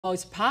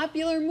Most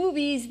popular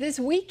movies this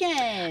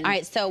weekend. All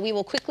right, so we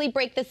will quickly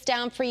break this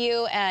down for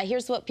you.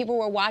 Here's what people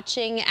were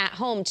watching at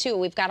home, too.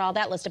 We've got all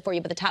that listed for you,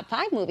 but the top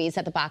 5 movies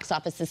at the box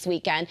office this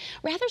weekend.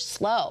 Rather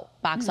slow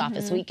box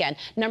office weekend.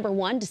 Number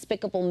 1,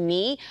 Despicable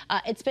Me.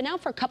 It's been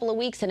out for a couple of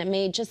weeks, and it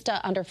made just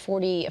under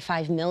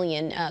 $45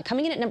 million.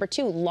 Coming in at number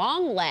 2,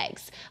 Long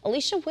Legs.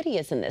 Alicia Woody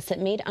is in this. It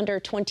made under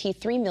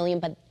 $23 million,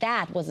 but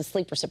that was a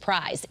sleeper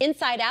surprise.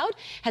 Inside Out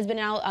has been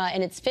out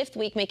in its 5th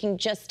week, making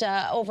just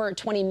over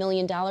 $20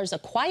 million. A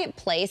Quiet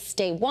Place,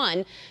 day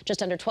 1,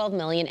 just under $12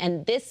 million,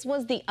 and this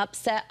was the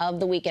upset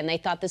of the weekend. They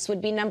thought this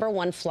would be number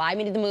 1, Fly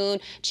Me to the Moon.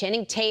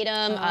 Channing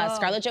Tatum,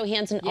 Scarlett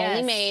Johansson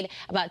only made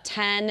about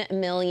 $10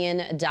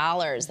 million.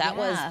 That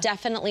was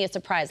definitely a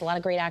surprise. A lot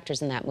of great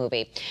actors in that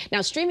movie. Now,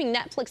 streaming,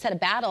 Netflix had a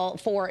battle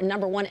for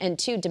number 1 and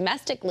 2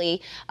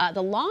 domestically.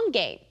 The Long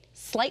Game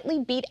slightly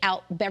beat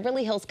out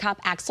Beverly Hills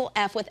Cop Axel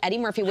F with Eddie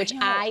Murphy, which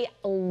I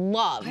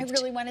loved. I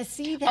really want to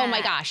see that. Oh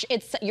my gosh,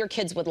 your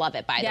kids would love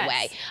it, by the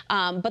way.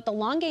 But The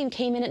Long Game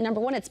came in at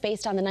number 1. It's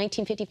based on the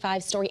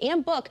 1955 story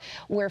and book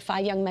where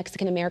 5 young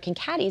Mexican-American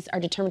caddies are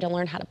determined to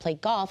learn how to play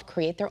golf,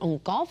 create their own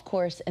golf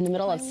course in the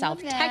middle of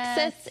South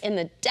Texas in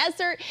the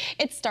desert.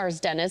 It stars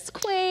Dennis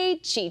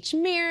Quaid, Cheech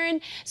Marin.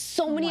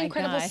 So many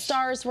incredible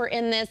stars were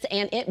in this,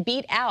 and it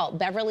beat out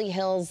Beverly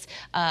Hills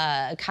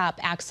Cop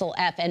Axel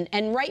F,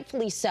 and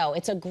rightfully so.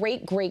 It's a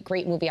great, great,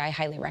 great movie. I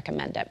highly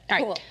recommend it.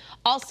 All right.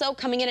 Also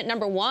coming in at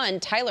number 1,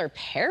 Tyler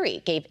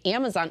Perry gave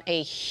Amazon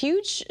a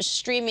huge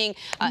streaming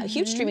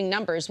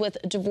numbers with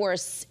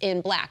Divorce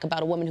in Black,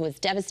 about a woman who is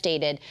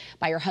devastated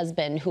by her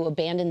husband who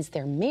abandons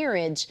their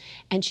marriage,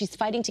 and she's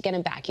fighting to get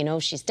him back. You know,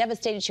 she's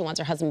devastated. She wants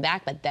her husband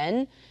back, but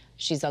then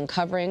she's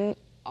uncovering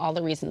all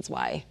the reasons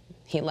why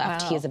he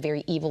left. He is a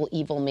very evil,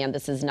 evil man.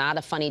 This is not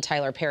a funny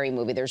Tyler Perry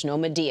movie. There's no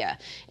Medea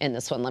in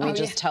this one. Let me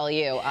just tell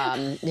you,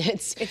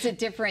 it's a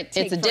different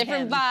take. It's a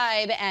different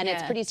vibe, and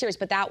it's pretty serious.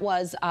 But that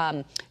was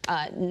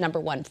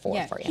number 1 for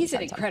you. He's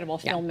an incredible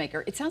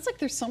filmmaker. It sounds like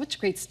there's so much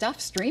great stuff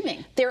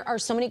streaming. There are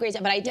so many great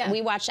stuff. But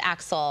we watched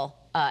Axel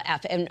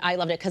F, and I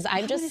loved it because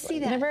I'm just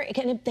remember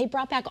they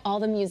brought back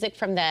all the music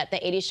from the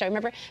 80s show.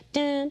 Remember,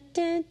 dun,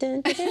 dun,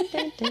 dun, dun,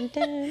 dun, dun,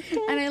 dun,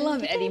 and I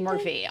love Eddie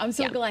Murphy. I'm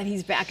so glad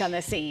he's back on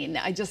the scene.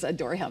 I just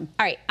adore him.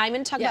 All right, I'm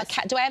going to talk about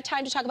Cats. Do I have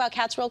time to talk about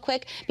Cats real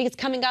quick? Because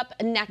coming up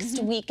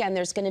next weekend,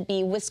 there's going to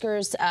be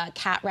Whiskers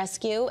Cat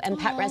Rescue and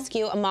Pet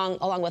Rescue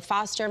along with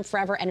Foster and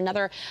Forever and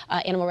another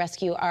animal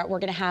rescue. We're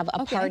going to have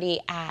a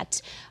party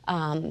at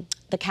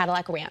the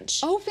Cadillac Ranch.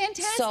 Oh,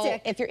 fantastic. So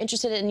if you're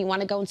interested and you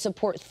want to go and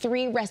support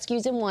 3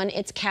 rescues in one,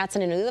 it's cats,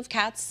 and I know you love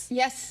cats.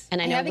 Yes,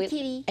 and I know have a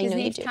kitty. His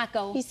name's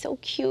Taco. He's so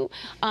cute.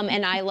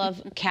 And I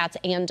love cats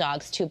and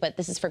dogs too, but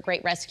this is for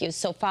great rescues.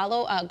 So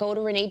go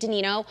to Renee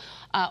Danino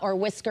or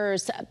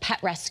Whiskers Pet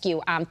Rescue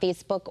on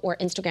Facebook or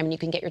Instagram, and you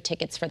can get your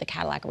tickets for the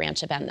Cadillac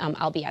Ranch event.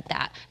 I'll be at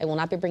that. I will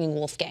not be bringing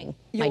Wolfgang,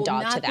 my dog, to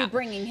that. You will not be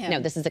bringing him.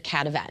 No, this is a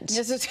cat event.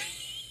 This is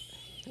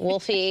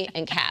Wolfie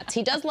and cats.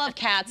 He does love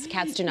cats.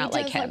 Cats do not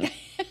like him.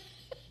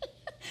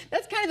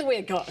 That's kind of the way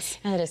it goes.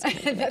 That is kind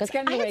of the way it goes.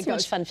 I had so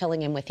much fun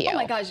filling in with you. Oh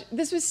my gosh,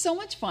 this was so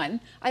much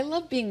fun. I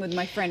love being with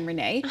my friend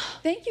Renee.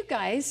 Thank you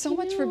guys so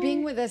much for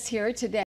being with us here today.